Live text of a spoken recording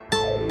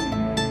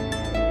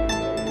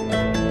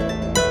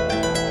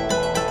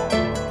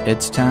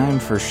It's time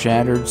for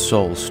Shattered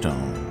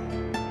Soulstone,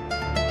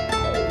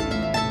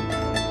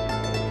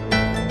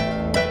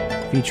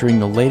 featuring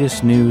the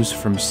latest news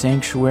from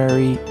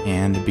Sanctuary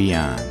and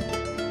beyond.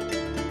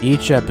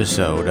 Each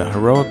episode, a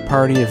heroic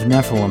party of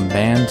Nephilim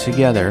band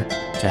together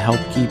to help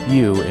keep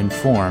you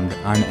informed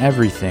on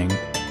everything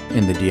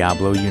in the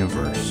Diablo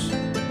universe.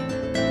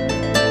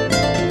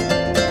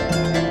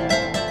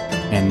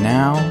 And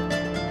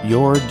now,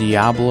 your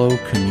Diablo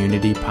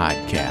Community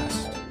Podcast.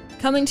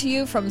 Coming to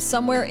you from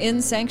somewhere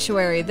in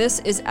Sanctuary, this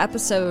is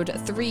episode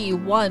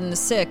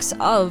 316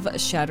 of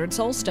Shattered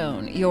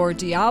Soulstone, your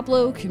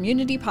Diablo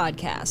Community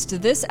Podcast.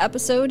 This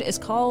episode is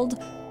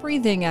called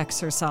Breathing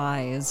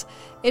Exercise.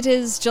 It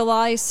is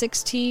July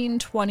 16,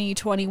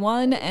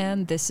 2021,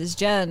 and this is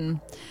Jen.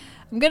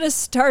 I'm going to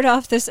start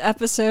off this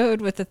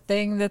episode with a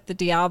thing that the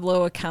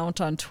Diablo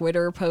account on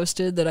Twitter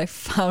posted that I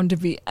found to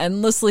be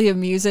endlessly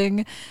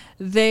amusing.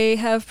 They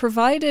have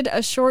provided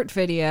a short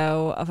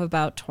video of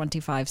about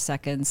 25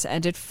 seconds,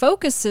 and it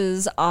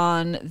focuses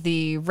on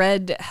the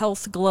red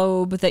health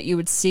globe that you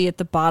would see at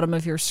the bottom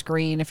of your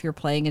screen if you're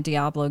playing a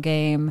Diablo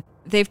game.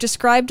 They've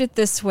described it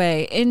this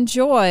way: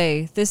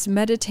 enjoy this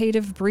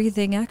meditative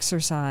breathing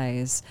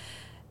exercise.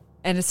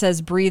 And it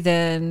says breathe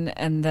in,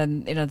 and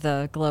then,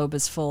 the globe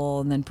is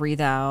full, and then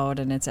breathe out,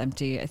 and it's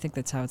empty. I think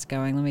that's how it's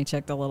going. Let me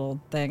check the little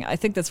thing. I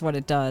think that's what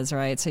it does,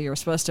 right? So you're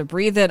supposed to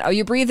breathe in. Oh,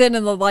 you breathe in,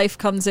 and the life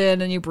comes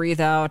in, and you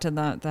breathe out, and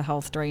the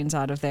health drains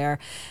out of there.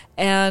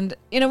 And,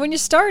 when you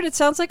start, it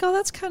sounds like, oh,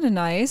 that's kind of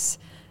nice.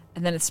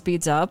 And then it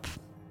speeds up,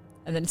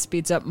 and then it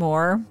speeds up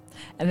more.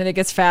 And then it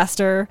gets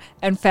faster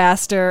and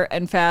faster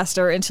and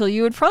faster until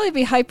you would probably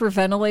be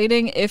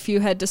hyperventilating if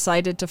you had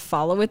decided to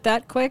follow it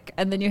that quick.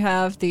 And then you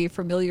have the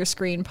familiar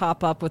screen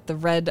pop up with the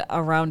red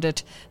around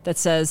it that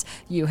says,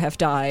 you have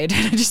died.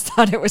 And I just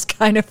thought it was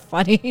kind of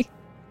funny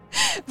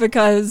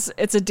because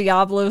it's a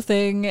Diablo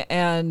thing.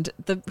 And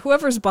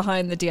whoever's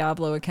behind the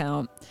Diablo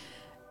account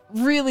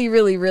really,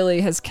 really,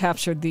 really has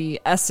captured the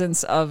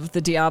essence of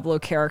the Diablo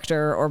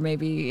character, or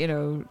maybe,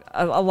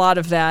 a lot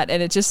of that.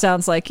 And it just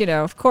sounds like,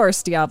 of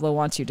course Diablo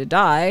wants you to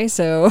die.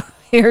 So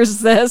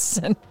here's this,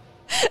 and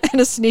in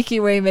a sneaky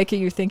way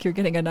making you think you're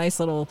getting a nice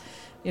little,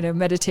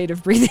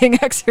 meditative breathing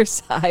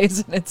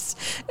exercise. And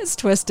it's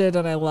twisted,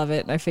 and I love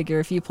it. And I figure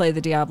if you play the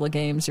Diablo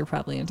games, you're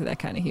probably into that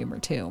kind of humor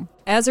too.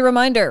 As a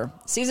reminder,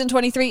 Season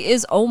 23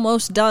 is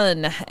almost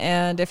done.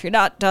 And if you're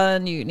not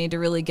done, you need to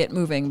really get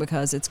moving,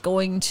 because it's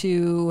going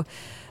to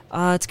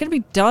be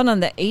done on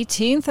the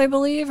 18th, I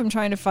believe. I'm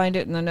trying to find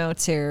it in the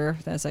notes here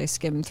as I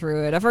skim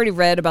through it. I've already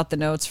read about the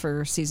notes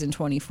for Season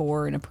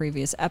 24 in a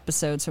previous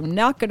episode, so I'm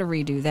not going to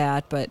redo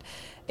that. But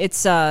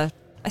it's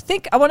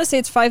I want to say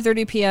it's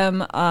 5:30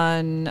 p.m.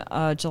 on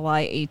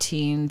July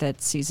 18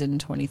 that Season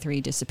 23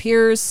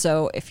 disappears.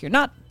 So if you're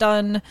not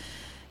done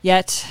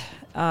yet,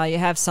 you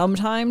have some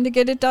time to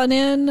get it done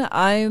in.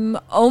 I'm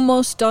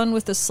almost done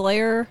with the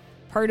Slayer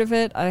part of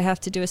it. I have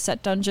to do a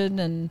set dungeon,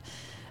 and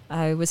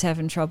I was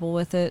having trouble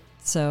with it.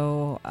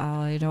 So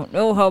I don't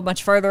know how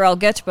much further I'll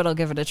get, but I'll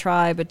give it a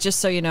try. But just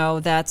so you know,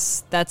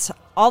 that's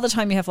all the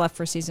time you have left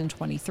for Season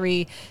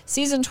 23.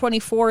 Season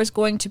 24 is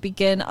going to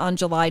begin on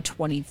July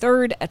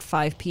 23rd at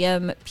 5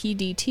 p.m.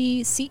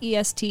 PDT,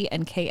 CEST,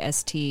 and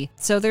KST.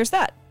 So there's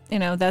that.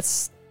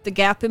 That's the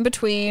gap in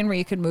between where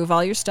you can move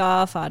all your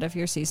stuff out of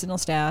your seasonal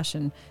stash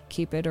and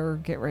keep it or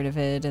get rid of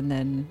it, and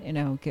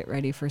then, get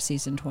ready for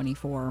Season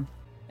 24.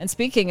 And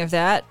speaking of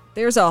that,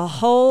 there's a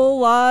whole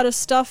lot of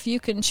stuff you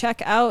can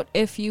check out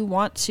if you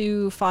want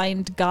to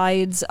find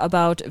guides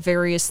about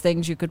various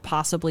things you could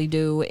possibly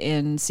do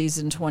in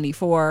Season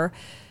 24.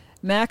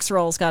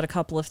 Maxroll's got a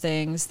couple of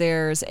things.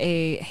 There's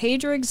a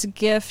Hadrig's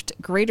Gift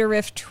Greater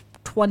Rift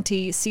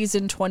 20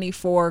 Season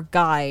 24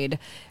 guide,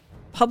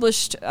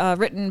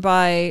 written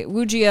by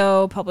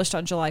Wujio, published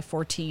on July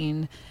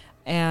 14.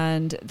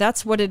 And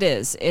that's what it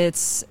is.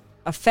 It's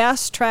a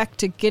fast track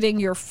to getting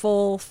your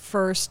full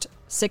first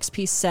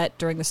 6-piece set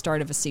during the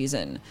start of a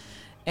season.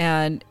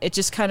 And it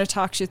just kind of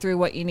talks you through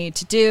what you need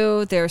to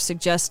do. They're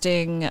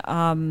suggesting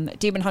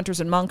Demon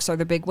Hunters and Monks are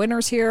the big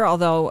winners here,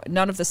 although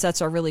none of the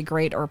sets are really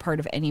great or part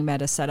of any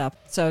meta setup.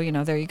 So,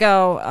 there you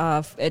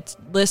go. It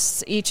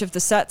lists each of the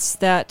sets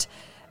that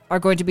are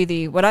going to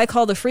be what I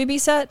call the freebie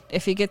set.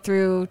 If you get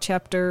through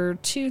chapter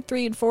 2,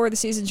 3, and 4 of the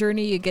season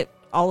journey, you get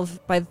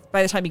by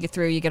the time you get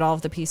through, you get all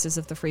of the pieces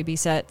of the freebie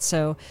set.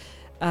 So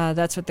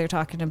that's what they're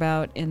talking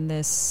about in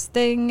this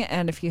thing.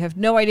 And if you have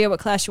no idea what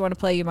class you want to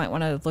play, you might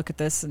want to look at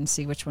this and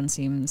see which one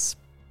seems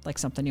like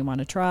something you want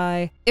to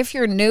try. If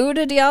you're new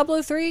to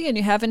Diablo 3 and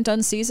you haven't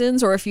done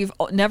seasons, or if you've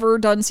never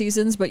done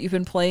seasons but you've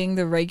been playing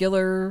the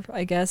regular,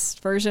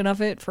 version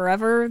of it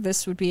forever,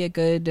 this would be a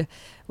good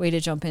way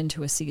to jump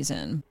into a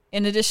season.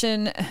 In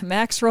addition,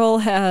 Maxroll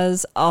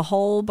has a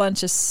whole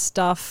bunch of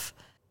stuff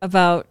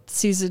about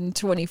Season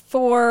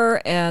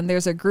 24, and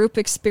there's a group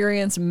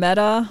experience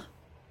meta.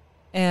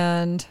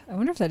 And I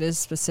wonder if that is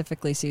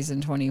specifically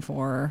Season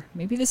 24.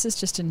 Maybe this is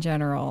just in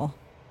general.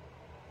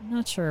 I'm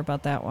not sure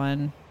about that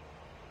one.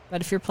 But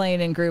if you're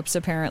playing in groups,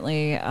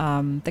 apparently,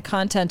 the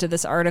content of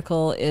this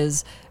article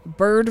is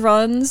bird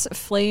runs,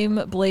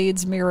 flame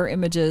blades, mirror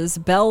images,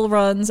 bell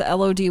runs,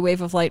 LOD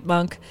Wave of Light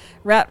Monk,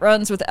 rat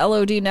runs with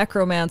LOD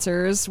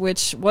Necromancers,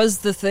 which was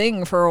the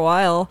thing for a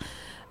while,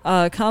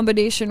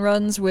 combination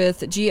runs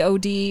with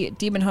GOD,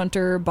 Demon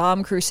Hunter,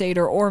 Bomb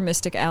Crusader, or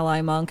Mystic Ally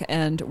Monk,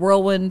 and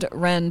Whirlwind,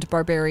 Rend,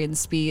 Barbarian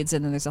Speeds,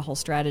 and then there's a whole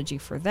strategy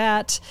for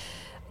that.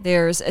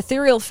 There's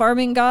Ethereal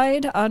Farming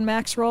Guide on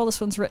Maxroll.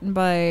 This one's written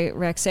by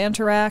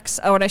Raxantarax.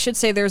 Oh, and I should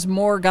say there's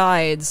more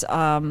guides,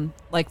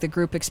 like the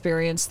group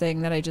experience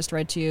thing that I just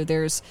read to you.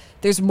 There's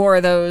more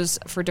of those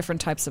for different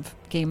types of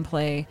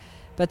gameplay.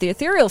 But the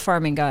Ethereal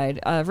Farming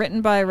Guide,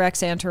 written by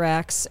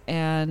Raxantarax,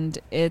 and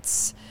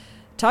it's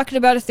talking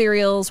about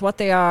ethereals, what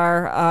they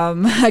are.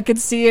 I could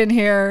see in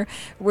here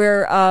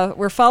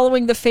we're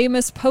following the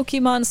famous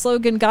Pokemon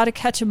slogan, "Gotta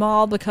catch 'em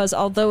all," because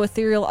although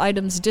ethereal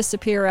items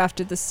disappear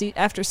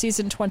after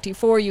season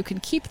 24, you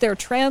can keep their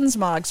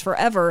transmogs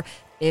forever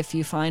if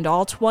you find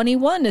all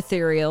 21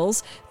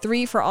 ethereals,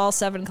 3 for all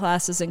 7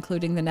 classes,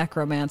 including the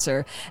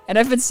Necromancer. And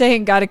I've been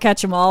saying gotta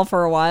catch 'em all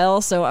for a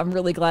while, so I'm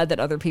really glad that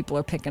other people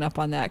are picking up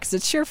on that, because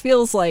it sure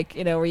feels like,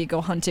 where you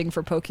go hunting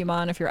for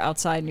Pokemon if you're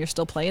outside and you're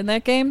still playing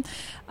that game.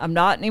 I'm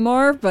not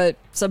anymore, but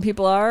some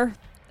people are,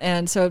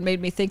 and so it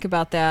made me think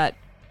about that,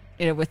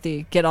 with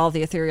the get all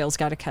the ethereals,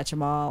 gotta catch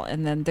them all.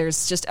 And then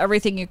there's just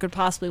everything you could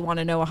possibly want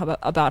to know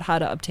about how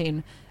to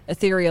obtain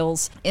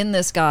ethereals in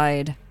this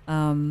guide.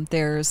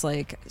 There's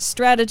like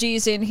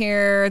strategies in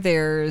here.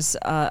 There's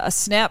a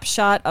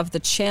snapshot of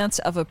the chance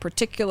of a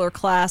particular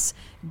class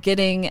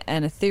getting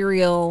an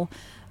ethereal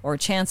or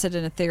chance at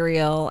an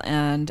ethereal,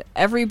 and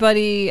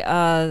everybody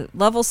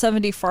level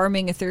 70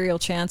 farming ethereal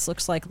chance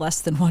looks like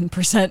less than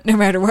 1% no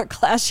matter what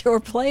class you're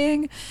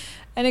playing,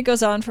 and it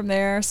goes on from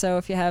there. So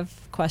if you have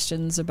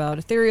questions about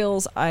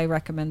ethereals, I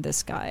recommend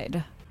this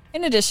guide.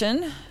 In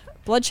addition,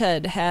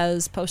 Bloodshed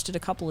has posted a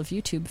couple of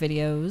YouTube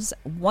videos.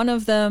 One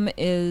of them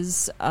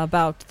is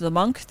about the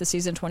Monk, the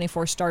Season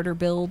 24 starter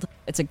build.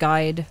 It's a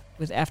guide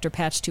after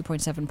patch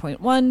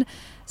 2.7.1.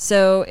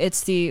 So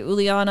it's the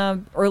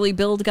Uliana early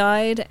build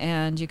guide,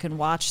 and you can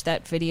watch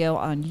that video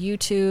on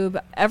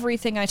YouTube.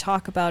 Everything I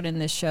talk about in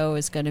this show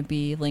is going to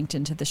be linked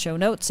into the show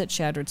notes at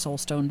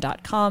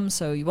shatteredsoulstone.com,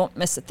 so you won't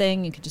miss a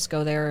thing. You can just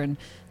go there and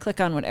click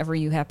on whatever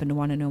you happen to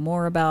want to know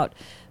more about.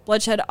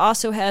 Bloodshed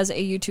also has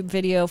a YouTube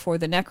video for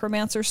the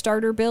Necromancer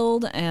starter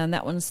build, and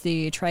that one's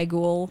the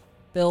Trighoul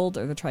build,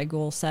 or the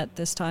Trighoul set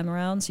this time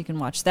around, so you can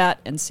watch that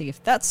and see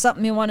if that's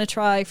something you want to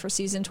try for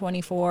Season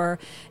 24.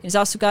 He's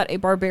also got a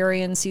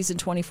Barbarian Season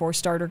 24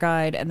 starter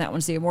guide, and that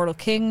one's the Immortal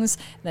Kings.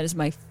 That is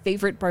my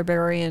favorite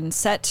Barbarian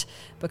set,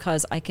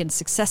 because I can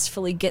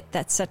successfully get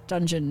that set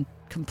dungeon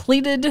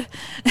completed,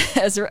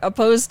 as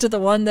opposed to the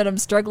one that I'm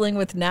struggling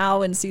with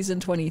now in Season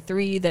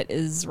 23, that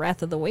is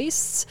Wrath of the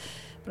Wastes.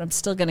 But I'm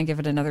still going to give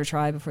it another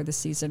try before the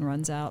season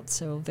runs out.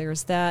 So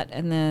there's that.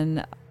 And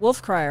then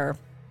Wolfcrier.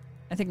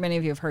 I think many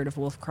of you have heard of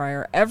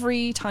Wolfcrier.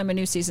 Every time a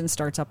new season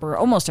starts up, or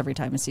almost every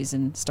time a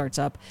season starts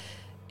up,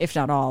 if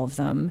not all of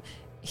them,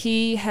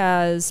 he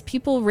has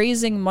people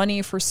raising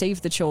money for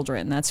Save the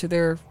Children. That's who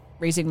they're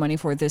raising money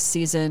for this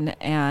season.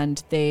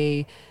 And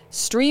they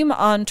stream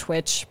on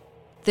Twitch.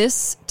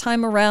 This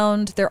time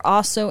around, they're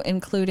also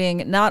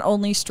including not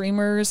only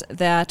streamers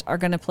that are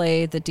going to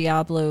play the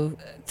Diablo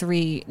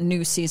 3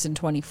 new Season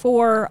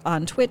 24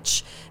 on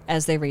Twitch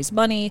as they raise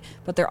money,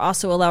 but they're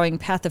also allowing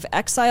Path of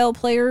Exile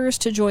players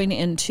to join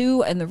in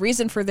too. And the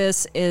reason for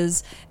this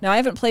is, now I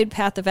haven't played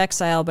Path of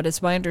Exile, but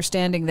it's my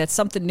understanding that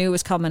something new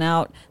is coming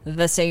out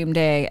the same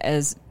day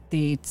as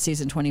the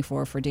Season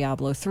 24 for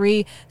Diablo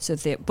 3, so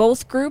that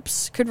both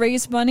groups could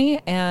raise money,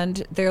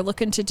 and they're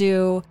looking to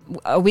do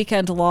a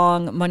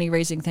weekend-long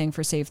money-raising thing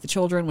for Save the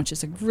Children, which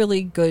is a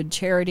really good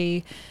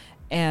charity,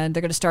 and they're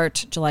going to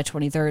start July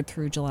 23rd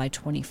through July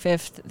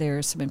 25th.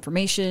 There's some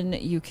information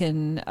you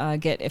can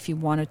get if you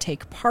want to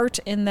take part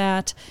in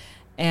that,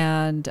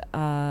 and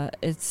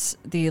it's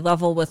the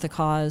Level with the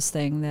Cause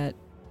thing that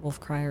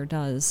Wolfcrier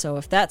does. So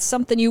if that's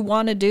something you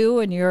want to do,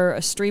 and you're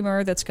a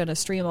streamer that's going to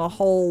stream a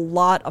whole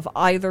lot of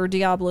either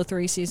Diablo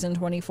 3 Season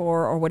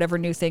 24 or whatever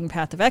new thing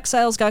Path of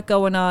Exile's got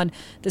going on,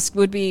 this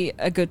would be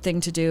a good thing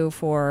to do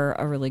for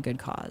a really good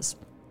cause.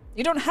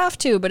 You don't have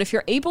to, but if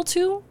you're able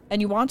to and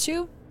you want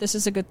to, this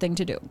is a good thing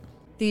to do.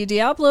 The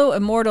Diablo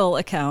Immortal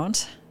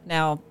account,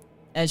 now,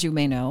 as you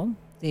may know,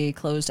 the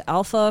closed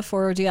alpha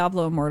for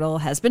Diablo Immortal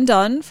has been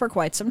done for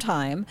quite some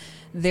time.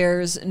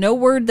 There's no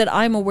word that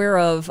I'm aware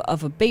of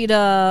a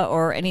beta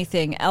or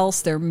anything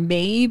else. There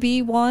may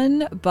be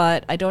one,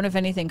 but I don't have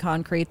anything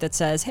concrete that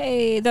says,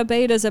 hey, the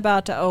beta's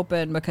about to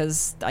open,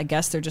 because I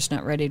guess they're just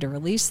not ready to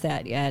release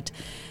that yet.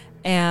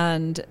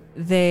 And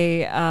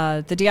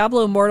the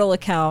Diablo Immortal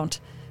account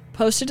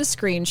posted a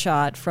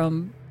screenshot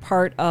from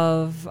part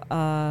of,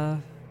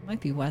 might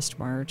be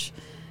Westmarch,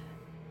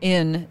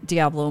 in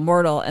Diablo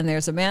Immortal, and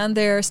there's a man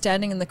there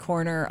standing in the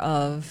corner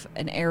of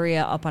an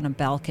area up on a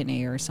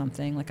balcony or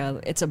something,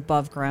 it's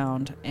above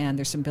ground, and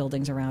there's some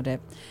buildings around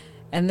it.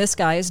 And this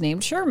guy is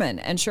named Sherman.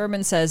 And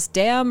Sherman says,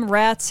 damn,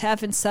 rats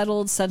haven't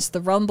settled since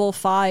the Rumble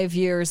 5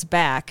 years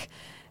back.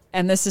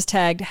 And this is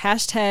tagged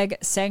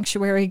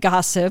 #Sanctuary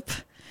Gossip.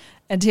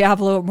 And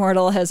Diablo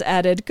Immortal has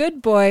added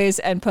good boys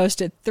and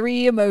posted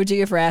 3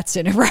 emoji of rats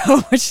in a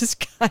row, which is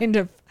kind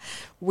of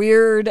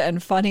weird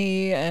and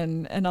funny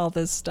and all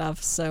this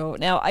stuff. So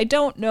now I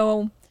don't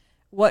know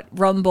what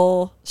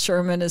Rumble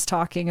Sherman is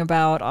talking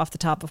about off the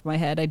top of my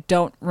head. I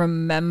don't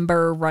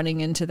remember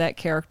running into that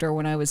character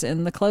when I was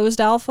in the closed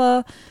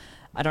alpha.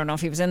 I don't know if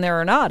he was in there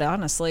or not,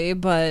 honestly,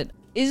 but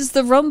is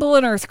the Rumble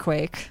an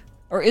earthquake?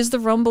 Or is the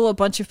Rumble a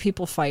bunch of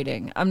people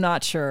fighting? I'm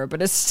not sure,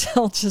 but it's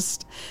still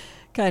just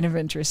kind of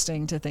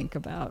interesting to think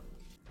about.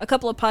 A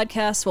couple of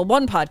podcasts, well,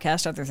 one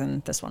podcast other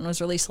than this one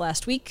was released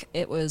last week.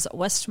 It was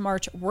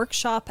Westmarch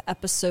Workshop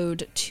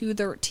episode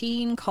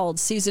 213 called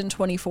Season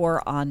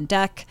 24 on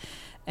Deck.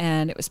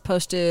 And it was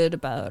posted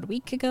about a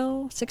week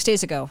ago, 6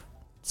 days ago.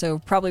 So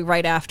probably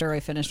right after I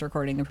finished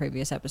recording the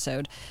previous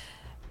episode.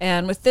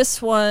 And with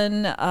this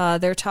one,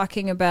 they're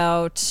talking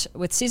about,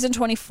 with Season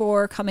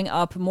 24 coming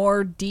up,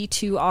 more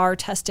D2R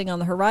testing on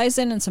the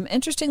horizon and some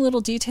interesting little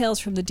details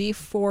from the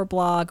D4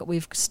 blog.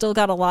 We've still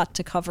got a lot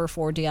to cover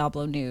for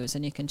Diablo news,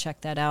 and you can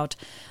check that out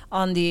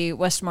on the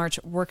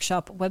Westmarch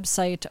Workshop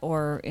website,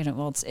 or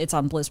it's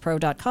on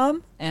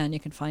blizzpro.com, and you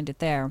can find it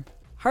there.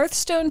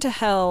 Hearthstone to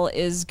Hell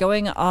is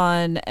going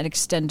on an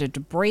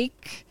extended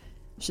break.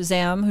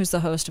 Shazam, who's the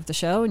host of the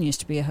show and used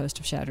to be a host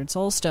of Shattered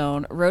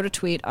Soulstone, wrote a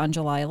tweet on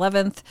July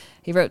 11th.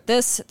 He wrote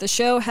this: the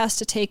show has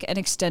to take an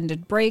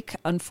extended break.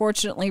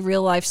 Unfortunately,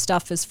 real life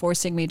stuff is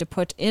forcing me to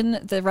put in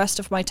the rest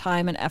of my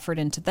time and effort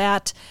into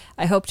that.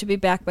 I hope to be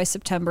back by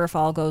September if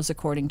all goes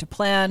according to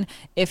plan,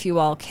 if you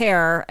all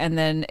care. And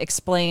then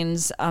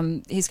explains,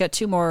 he's got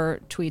 2 more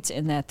tweets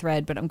in that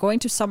thread, but I'm going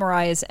to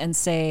summarize and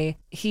say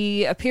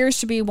he appears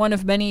to be one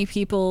of many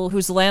people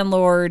whose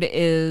landlord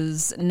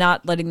is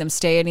not letting them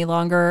stay any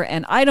longer.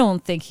 And I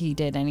don't think he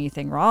did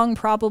anything wrong,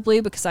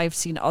 probably, because I've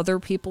seen other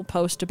people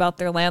post about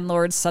their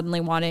landlords suddenly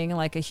wanting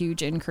like a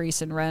huge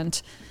increase in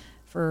rent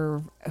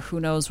for who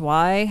knows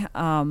why.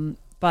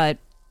 But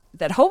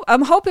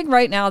I'm hoping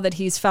right now that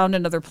he's found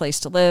another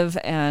place to live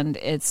and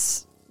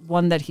it's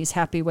one that he's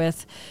happy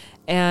with.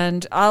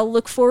 And I'll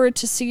look forward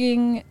to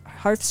seeing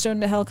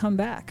Hearthstone to Hell come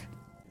back.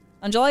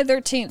 On July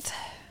 13th,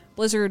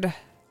 Blizzard,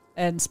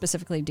 and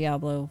specifically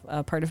Diablo,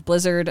 part of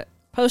Blizzard,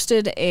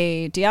 posted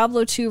a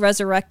Diablo 2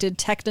 Resurrected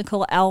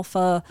technical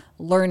alpha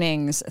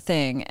learnings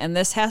thing. And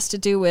this has to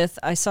do with,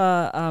 I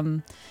saw,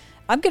 I'm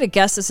going to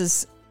guess this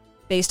is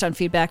based on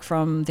feedback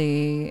from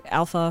the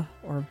alpha,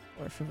 or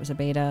if it was a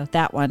beta,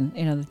 that one,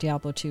 the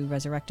Diablo 2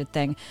 Resurrected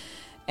thing.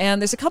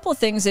 And there's a couple of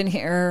things in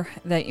here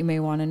that you may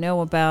want to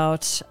know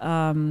about.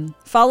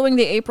 Following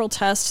the April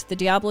test, the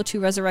Diablo 2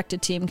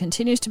 Resurrected team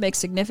continues to make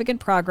significant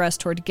progress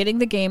toward getting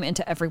the game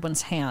into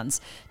everyone's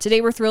hands. Today,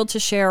 we're thrilled to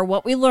share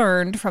what we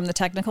learned from the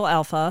technical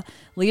alpha,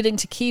 leading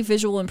to key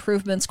visual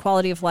improvements,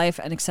 quality of life,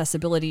 and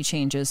accessibility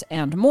changes,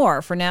 and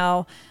more. For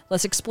now,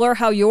 let's explore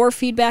how your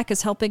feedback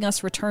is helping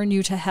us return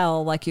you to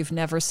hell like you've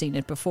never seen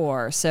it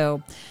before.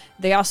 So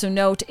they also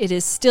note it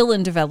is still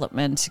in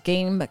development.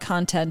 Game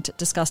content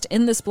discussed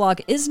in this blog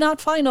is not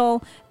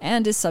final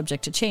and is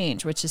subject to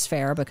change, which is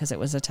fair because it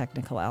was a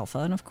technical alpha,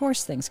 and of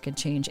course things can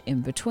change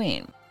in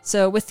between.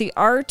 So with the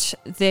art,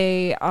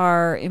 they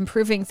are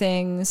improving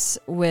things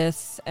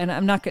with, and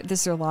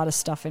there's a lot of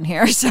stuff in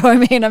here, so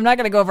I'm not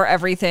going to go over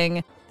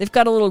everything. They've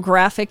got a little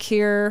graphic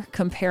here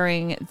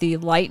comparing the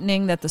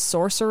lightning that the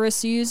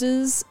sorceress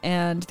uses,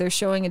 and they're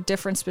showing a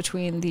difference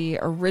between the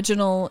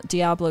original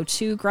Diablo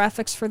 2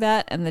 graphics for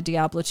that and the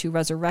Diablo 2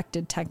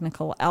 Resurrected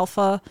technical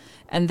alpha,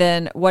 and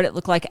then what it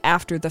looked like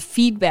after the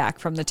feedback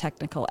from the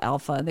technical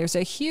alpha. And there's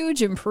a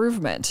huge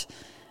improvement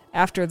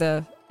after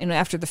the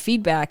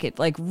feedback. It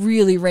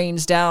really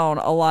rains down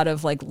a lot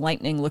of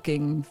lightning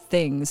looking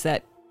things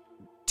that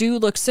do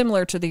look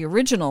similar to the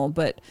original,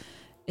 but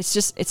it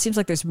seems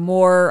like there's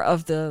more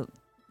of the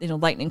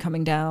lightning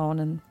coming down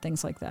and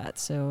things like that.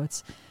 So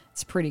it's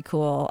pretty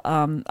cool.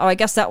 I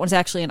guess that one's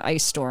actually an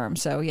ice storm.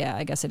 So yeah,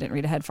 I guess I didn't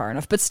read ahead far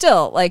enough, but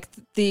still,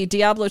 the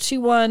Diablo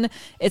 2 one,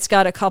 it's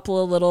got a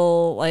couple of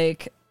little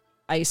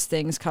ice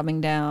things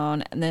coming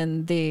down, and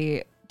then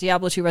the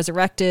Diablo 2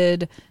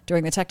 Resurrected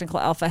during the technical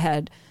alpha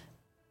had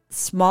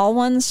small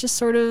ones just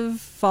sort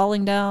of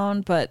falling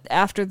down, but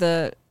after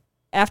the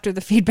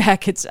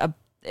feedback, it's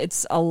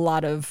a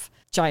lot of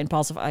giant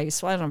balls of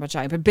ice. Well, I don't know about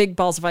giant, but big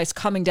balls of ice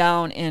coming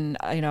down in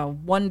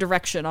one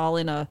direction, all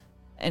in a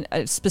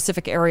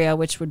specific area,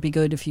 which would be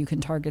good if you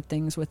can target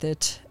things with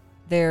it.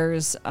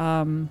 There's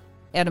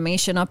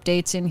animation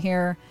updates in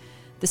here.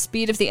 The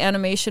speed of the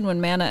animation when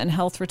mana and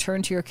health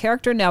return to your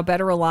character now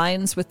better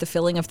aligns with the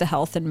filling of the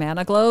health and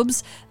mana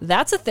globes.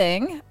 That's a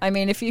thing.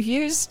 If you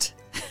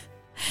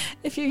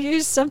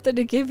used something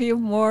to give you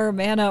more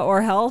mana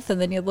or health,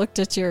 and then you looked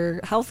at your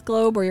health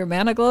globe or your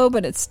mana globe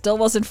and it still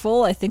wasn't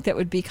full, I think that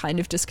would be kind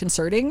of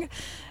disconcerting,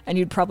 and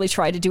you'd probably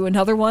try to do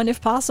another one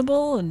if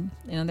possible. And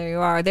there you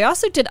are. They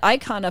also did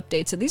icon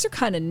updates, and these are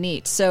kind of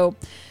neat. So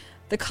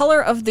the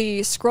color of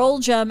the scroll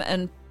gem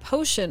and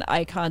potion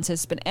icons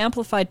has been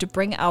amplified to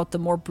bring out the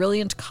more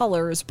brilliant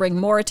colors, bring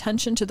more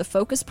attention to the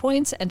focus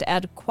points, and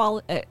add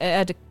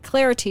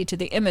clarity to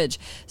the image.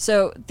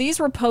 So these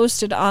were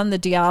posted on the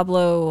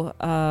Diablo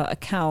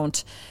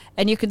account,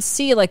 and you can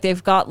see like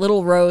they've got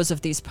little rows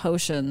of these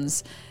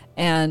potions.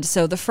 And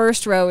so the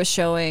first row is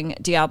showing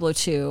Diablo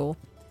 2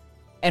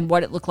 and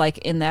what it looked like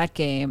in that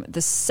game. The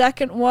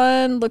second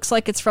one looks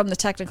like it's from the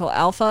technical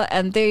alpha,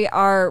 and they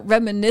are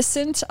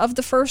reminiscent of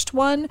the first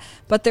one,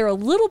 but they're a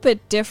little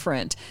bit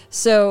different.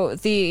 So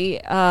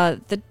the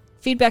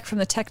feedback from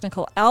the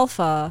technical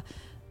alpha,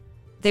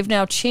 they've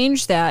now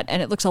changed that,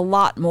 and it looks a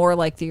lot more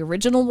like the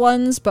original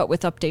ones, but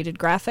with updated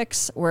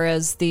graphics,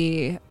 whereas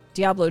the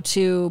Diablo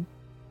 2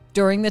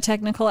 during the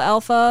technical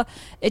alpha,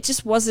 it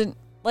just wasn't,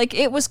 like,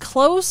 it was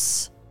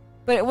close,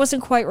 but it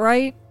wasn't quite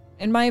right,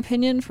 in my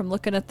opinion, from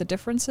looking at the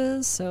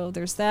differences. So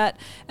there's that.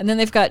 And then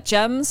they've got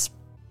gems.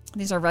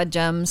 These are red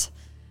gems.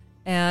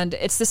 And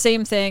it's the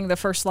same thing. The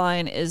first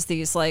line is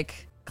these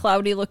like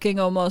cloudy looking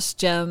almost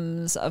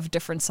gems of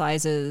different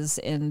sizes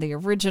in the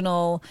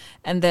original.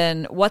 And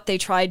then what they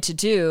tried to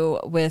do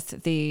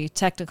with the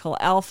technical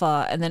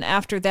alpha. And then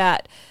after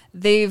that,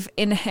 they've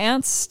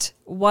enhanced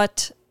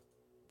what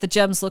the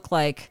gems look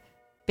like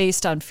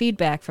based on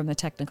feedback from the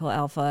technical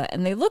alpha.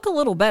 And they look a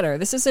little better.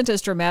 This isn't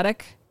as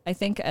dramatic, I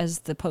think, as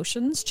the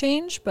potions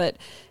change, but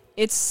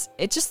it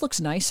just looks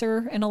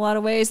nicer in a lot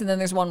of ways. And then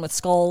there's one with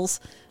skulls,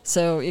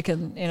 so you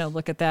can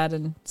look at that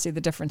and see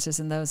the differences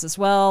in those as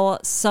well.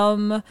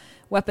 Some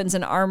weapons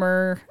and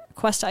armor,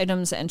 quest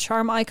items, and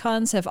charm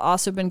icons have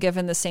also been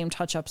given the same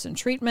touch-ups and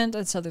treatment,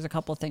 and so there's a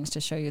couple of things to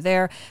show you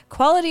there.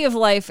 Quality of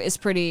life is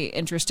pretty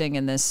interesting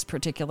in this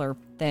particular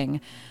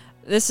thing.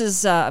 This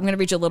is, I'm going to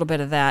read you a little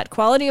bit of that.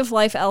 Quality of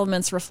life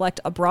elements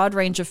reflect a broad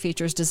range of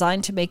features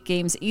designed to make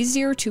games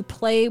easier to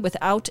play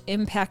without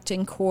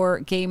impacting core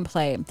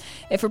gameplay.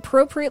 If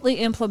appropriately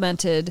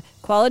implemented,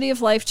 quality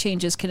of life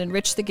changes can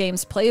enrich the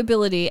game's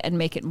playability and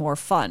make it more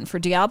fun. For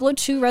Diablo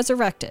 2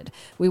 Resurrected,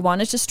 we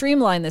wanted to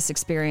streamline this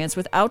experience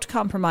without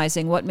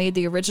compromising what made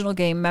the original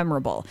game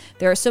memorable.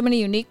 There are so many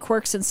unique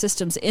quirks and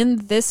systems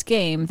in this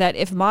game that,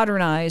 if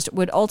modernized,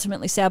 would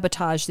ultimately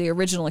sabotage the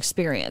original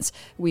experience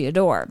we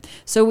adore.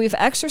 So we've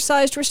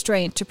exercised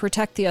restraint to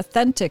protect the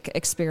authentic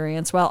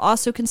experience while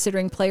also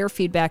considering player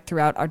feedback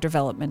throughout our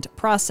development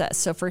process.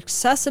 So for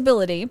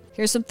accessibility,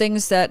 here's some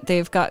things that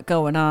they've got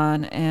going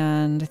on,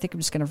 and I think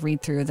I'm just going to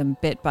read through them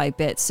bit by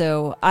bit.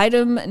 So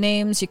item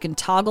names, you can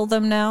toggle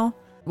them now.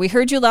 We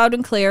heard you loud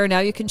and clear. Now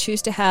you can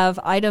choose to have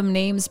item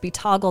names be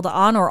toggled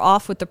on or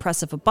off with the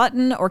press of a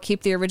button, or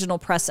keep the original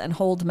press and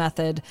hold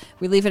method.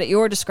 We leave it at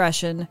your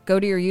discretion. Go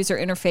to your user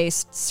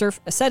interface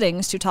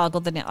settings to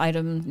toggle the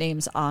item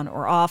names on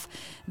or off.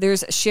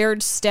 There's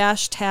shared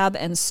stash tab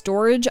and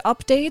storage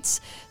updates.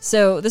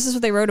 So this is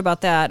what they wrote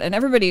about that. And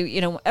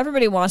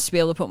everybody wants to be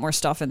able to put more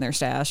stuff in their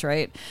stash,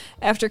 right?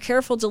 After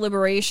careful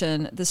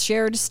deliberation, the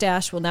shared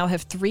stash will now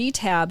have 3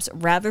 tabs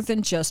rather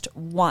than just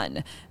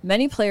 1.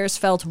 Many players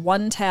felt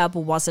 1 tab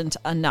wasn't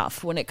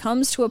enough. When it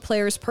comes to a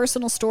player's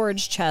personal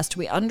storage chest,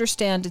 we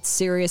understand it's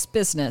serious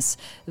business.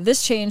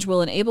 This change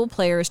will enable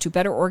players to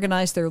better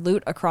organize their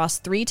loot across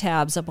 3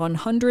 tabs of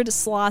 100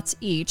 slots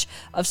each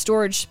of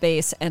storage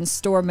space and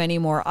store many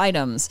more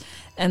items.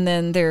 And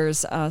then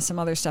there's some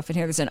other stuff in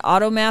here. There's an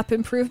auto map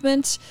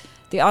improvement.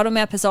 The auto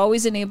map has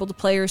always enabled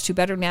players to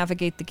better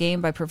navigate the game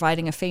by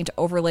providing a faint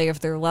overlay of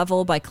their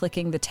level by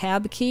clicking the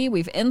tab key.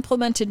 We've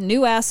implemented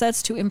new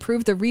assets to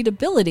improve the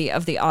readability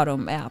of the auto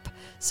map.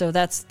 So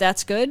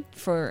that's good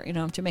for,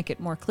 to make it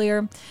more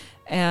clear.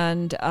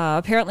 And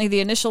apparently the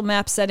initial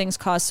map settings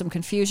caused some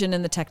confusion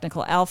in the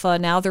technical alpha.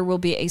 Now there will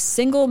be a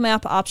single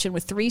map option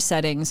with 3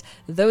 settings.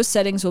 Those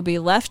settings will be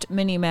left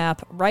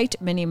minimap, right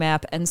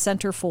minimap, and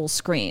center full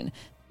screen.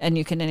 And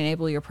you can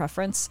enable your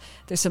preference.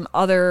 There's some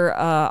other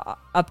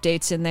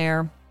updates in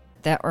there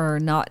that are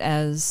not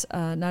as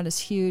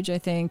huge, I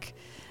think.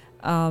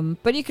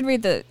 But you can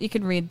read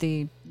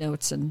the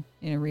notes and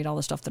read all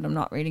the stuff that I'm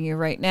not reading you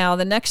right now.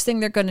 The next thing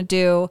they're going to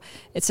do,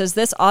 it says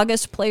this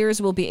August, players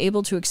will be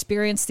able to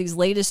experience these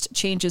latest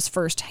changes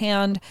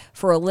firsthand.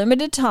 For a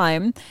limited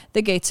time,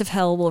 the gates of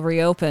hell will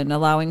reopen,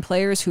 allowing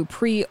players who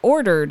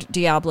pre-ordered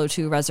Diablo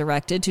 2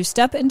 Resurrected to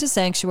step into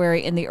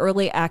Sanctuary in the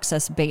early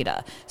access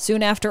beta.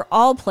 Soon after,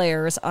 all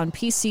players on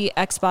PC,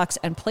 Xbox,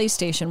 and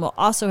PlayStation will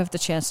also have the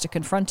chance to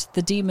confront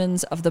the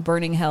demons of the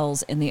burning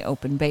hells in the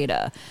open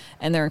beta.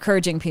 And they're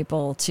encouraging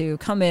people to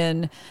come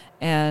in,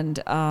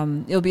 and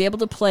you'll be able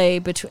to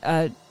play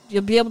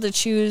you'll be able to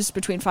choose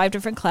between 5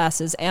 different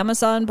classes: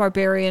 Amazon,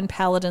 Barbarian,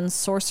 Paladin,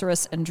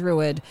 Sorceress, and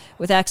Druid,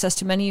 with access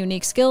to many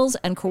unique skills,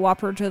 and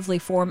cooperatively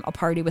form a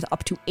party with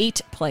up to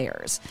 8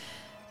 players.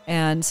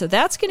 And so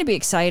that's going to be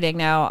exciting.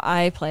 Now,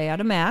 I play on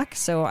a Mac,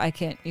 so I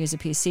can't use a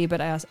PC, but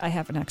I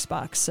have an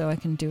Xbox, so I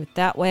can do it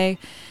that way.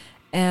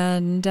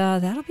 And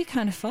that'll be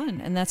kind of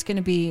fun. And that's going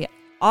to be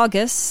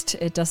August.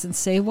 It doesn't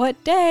say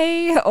what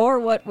day or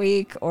what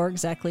week or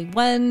exactly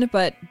when,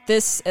 but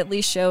this at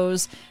least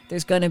shows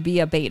there's going to be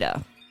a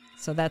beta.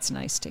 So that's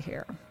nice to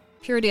hear.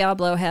 Pure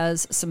Diablo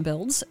has some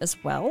builds as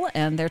well,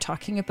 and they're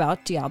talking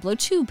about Diablo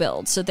 2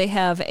 builds. So they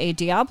have a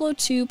Diablo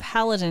 2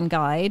 Paladin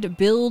guide,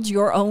 Build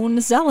Your Own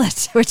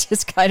Zealot, which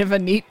is kind of a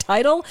neat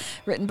title,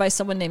 written by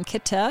someone named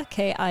Kitteh,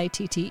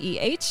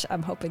 Kitteh.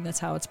 I'm hoping that's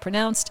how it's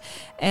pronounced.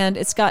 And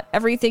it's got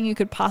everything you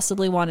could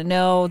possibly want to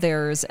know.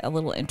 There's a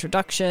little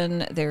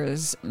introduction.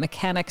 There's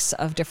mechanics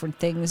of different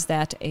things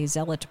that a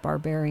Zealot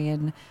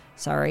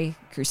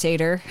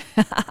Crusader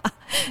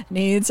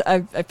needs. I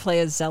play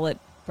a Zealot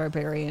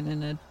Barbarian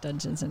in a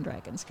Dungeons and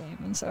Dragons game,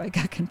 and so I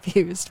got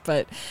confused,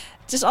 but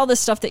just all this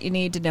stuff that you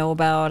need to know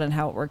about and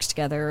how it works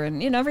together,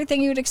 and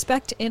everything you would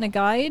expect in a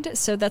guide.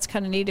 So that's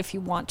kind of neat if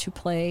you want to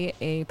play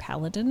a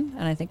Paladin.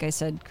 And I think I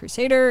said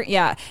Crusader.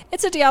 Yeah,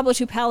 it's a Diablo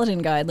 2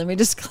 Paladin guide. Let me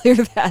just clear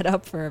that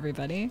up for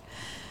everybody.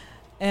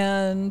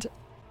 And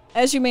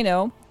as you may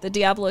know, the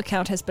Diablo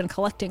account has been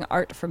collecting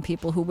art from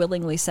people who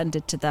willingly send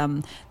it to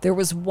them. There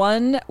was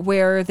one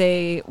where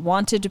they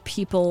wanted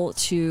people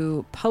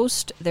to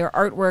post their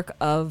artwork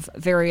of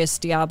various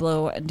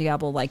Diablo and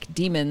Diablo-like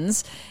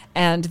demons,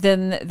 and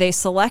then they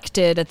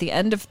selected at the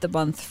end of the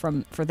month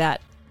for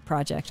that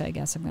project, I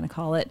guess I'm going to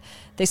call it,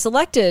 they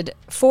selected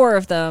 4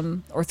 of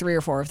them, or 3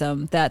 or 4 of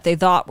them, that they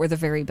thought were the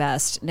very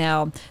best.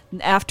 Now,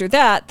 after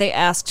that, they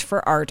asked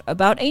for art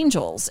about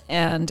angels,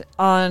 and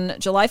on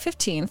July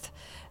 15th,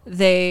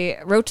 they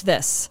wrote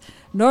this: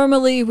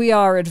 "Normally we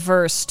are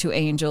adverse to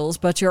angels,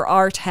 but your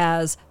art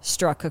has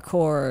struck a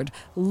chord.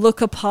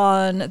 Look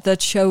upon the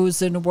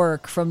chosen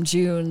work from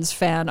June's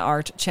fan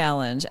art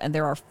challenge." And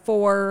there are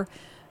 4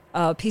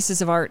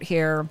 pieces of art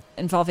here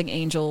involving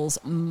angels.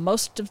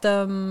 Most of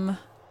them,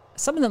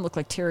 some of them look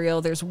like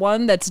Tyrael. There's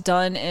one that's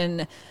done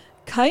in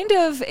kind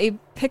of a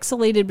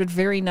pixelated but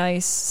very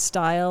nice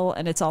style,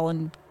 and it's all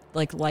in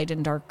like light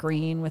and dark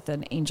green with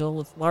an angel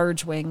with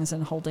large wings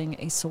and holding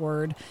a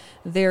sword.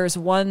 There's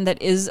one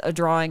that is a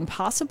drawing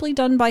possibly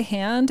done by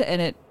hand,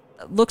 and it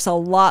looks a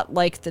lot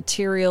like the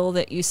Tyrael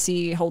that you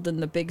see holding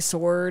the big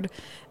sword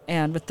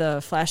and with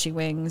the flashy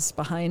wings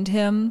behind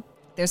him.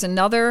 There's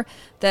another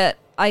that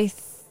I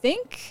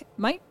think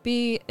might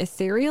be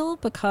ethereal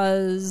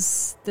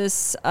because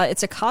this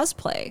it's a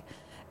cosplay,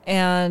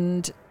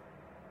 and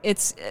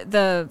it's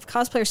the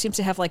cosplayer seems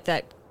to have like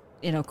that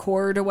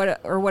cord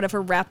or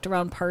whatever wrapped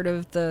around part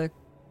of the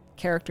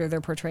character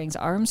they're portraying's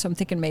arm. So I'm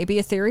thinking maybe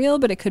ethereal,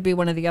 but it could be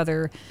one of the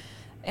other.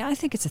 I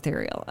think it's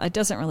ethereal. It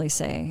doesn't really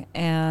say.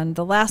 And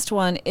the last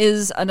one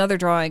is another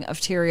drawing of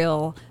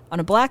Tyrael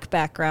on a black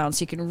background,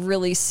 so you can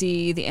really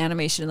see the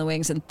animation in the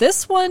wings. And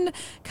this one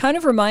kind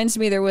of reminds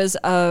me, there was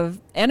a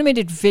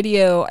animated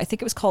video, I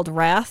think it was called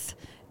Wrath,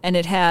 and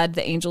it had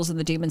the angels and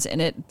the demons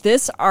in it.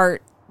 This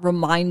art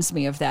reminds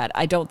me of that.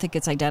 I don't think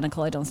it's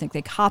identical. I don't think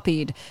they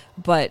copied,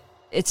 but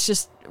it's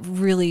just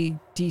really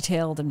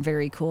detailed and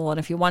very cool. And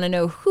if you want to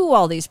know who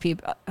all these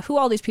people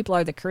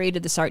are that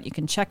created this art, you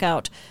can check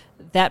out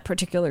that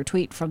particular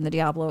tweet from the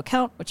Diablo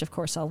account, which of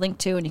course I'll link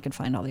to, and you can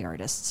find all the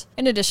artists.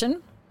 In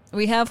addition,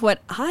 we have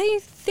what I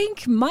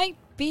think might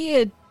be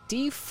a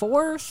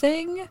D4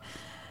 thing.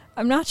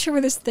 I'm not sure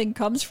where this thing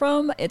comes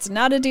from. It's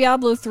not a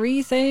Diablo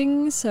 3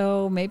 thing,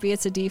 so maybe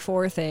it's a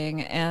D4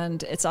 thing,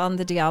 and it's on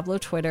the Diablo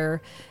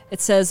Twitter. It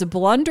says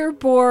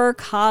Blunderbore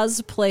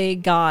Cosplay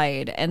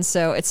Guide, and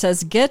so it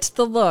says get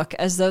the look,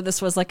 as though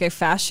this was like a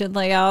fashion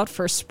layout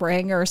for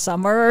spring or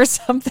summer or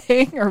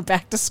something, or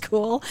back to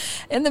school.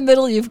 In the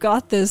middle, you've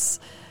got this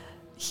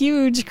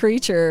huge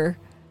creature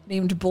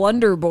named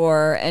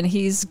Blunderbore, and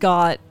he's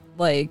got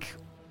like...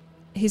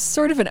 he's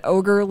sort of an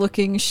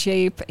ogre-looking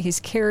shape. He's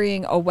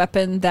carrying a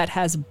weapon that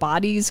has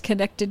bodies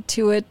connected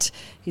to it.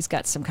 He's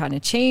got some kind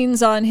of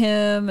chains on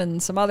him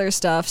and some other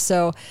stuff.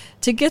 So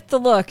to get the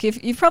look,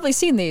 you've probably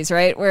seen these,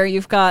 right? Where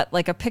you've got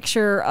like a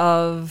picture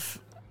of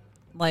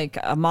like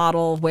a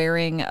model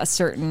wearing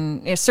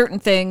certain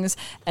things,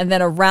 and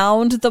then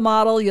around the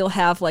model you'll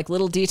have like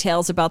little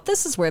details about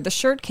this is where the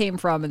shirt came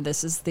from, and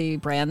this is the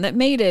brand that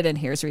made it, and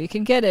here's where you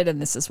can get it,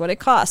 and this is what it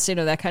costs,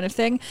 that kind of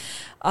thing.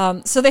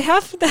 So they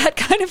have that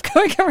kind of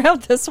going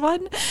around this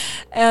one,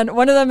 and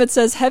one of them, it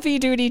says heavy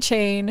duty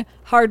chain,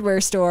 hardware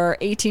store,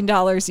 $18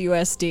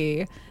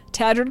 USD,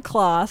 tattered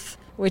cloth,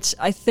 which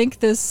I think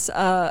this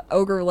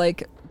ogre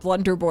like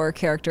Blunderbore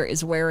character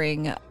is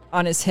wearing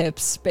on his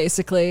hips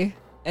basically.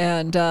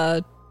 And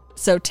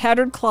so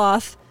tattered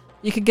cloth,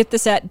 you can get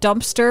this at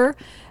Dumpster,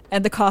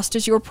 and the cost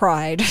is your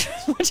pride,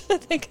 which I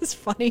think is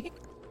funny.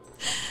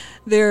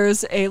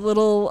 There's a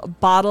little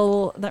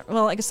bottle that,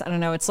 well, I guess, I don't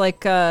know, it's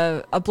like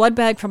a blood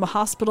bag from a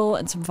hospital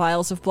and some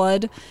vials of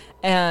blood,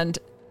 and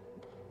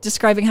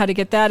describing how to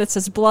get that, it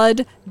says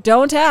blood,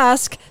 don't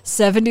ask,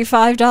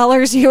 $75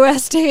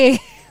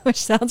 USD. Which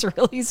sounds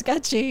really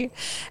sketchy.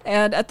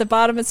 And at the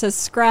bottom it says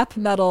scrap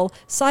metal,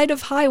 side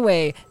of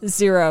highway,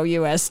 $0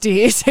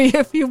 USD. So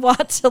if you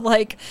want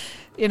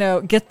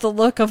to get the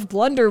look of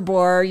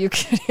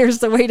Blunderbore, here's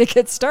the way to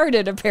get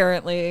started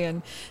apparently.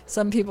 And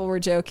some people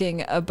were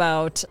joking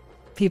about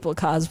people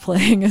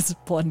cosplaying as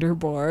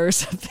Blunderbore or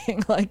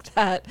something like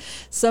that.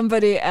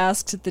 Somebody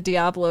asked the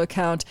Diablo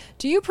account,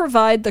 do you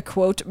provide the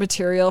quote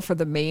material for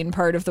the main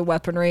part of the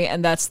weaponry?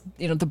 And that's,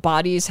 the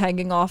bodies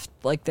hanging off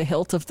like the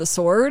hilt of the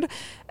sword.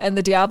 And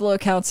the Diablo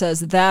account says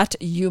that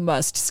you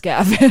must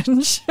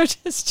scavenge, which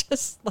is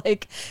just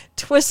like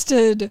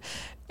twisted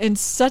in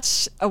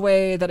such a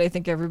way that I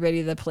think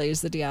everybody that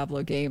plays the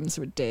Diablo games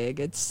would dig.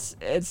 It's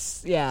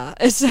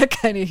that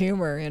kind of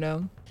humor,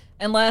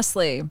 And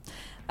lastly,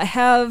 I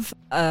have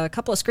a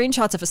couple of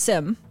screenshots of a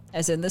sim,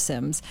 as in The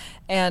Sims,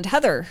 and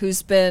Heather,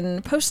 who's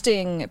been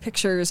posting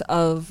pictures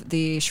of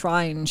the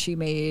shrine she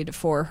made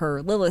for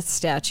her Lilith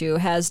statue,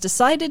 has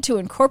decided to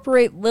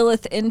incorporate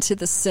Lilith into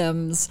The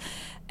Sims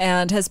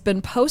and has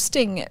been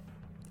posting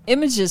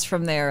images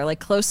from there, like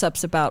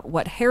close-ups about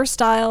what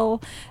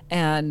hairstyle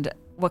and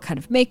what kind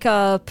of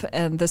makeup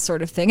and this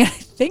sort of thing. I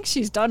think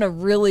she's done a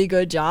really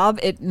good job.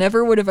 It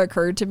never would have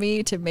occurred to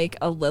me to make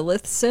a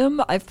Lilith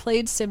sim. I've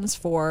played Sims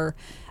 4.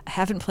 I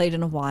haven't played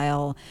in a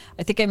while.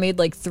 I think I made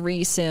like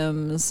 3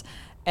 Sims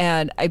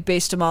and I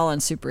based them all on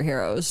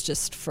superheroes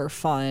just for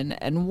fun.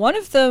 And one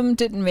of them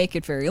didn't make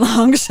it very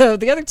long. So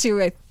the other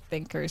 2, I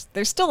think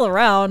they're still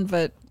around,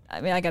 but I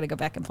mean, I got to go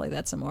back and play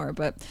that some more.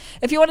 But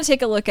if you want to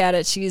take a look at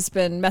it, she's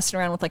been messing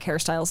around with like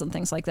hairstyles and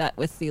things like that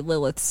with the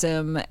Lilith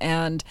sim.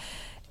 And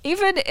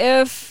even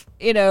if,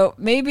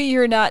 maybe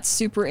you're not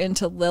super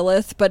into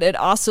Lilith, but it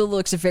also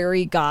looks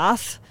very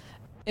goth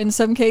in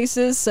some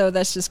cases. So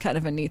that's just kind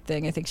of a neat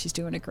thing. I think she's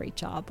doing a great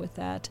job with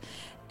that.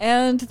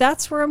 And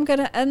that's where I'm going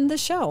to end the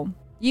show.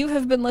 You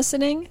have been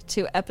listening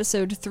to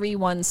episode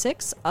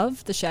 316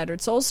 of The Shattered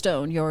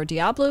Soulstone, your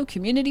Diablo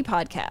community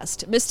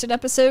podcast. Missed an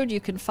episode?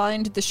 You can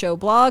find the show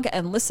blog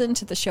and listen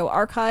to the show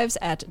archives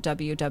at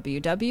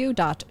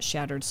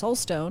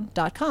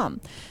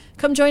www.shatteredsoulstone.com.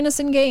 Come join us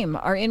in-game.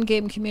 Our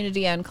in-game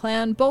community and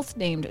clan, both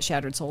named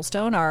Shattered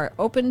Soulstone, are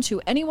open to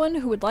anyone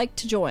who would like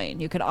to join.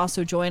 You can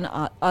also join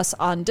us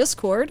on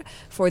Discord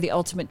for the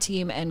ultimate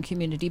team and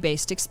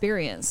community-based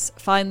experience.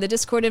 Find the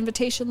Discord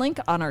invitation link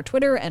on our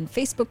Twitter and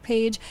Facebook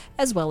page,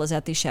 as well as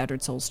at the Shattered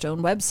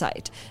Soulstone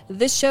website.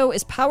 This show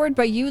is powered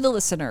by you, the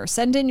listener.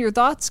 Send in your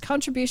thoughts,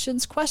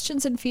 contributions,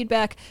 questions, and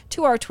feedback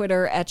to our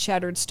Twitter at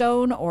Shattered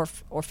Stone or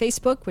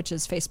Facebook, which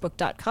is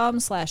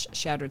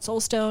facebook.com/Shattered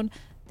Soulstone.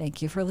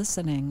 Thank you for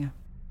listening.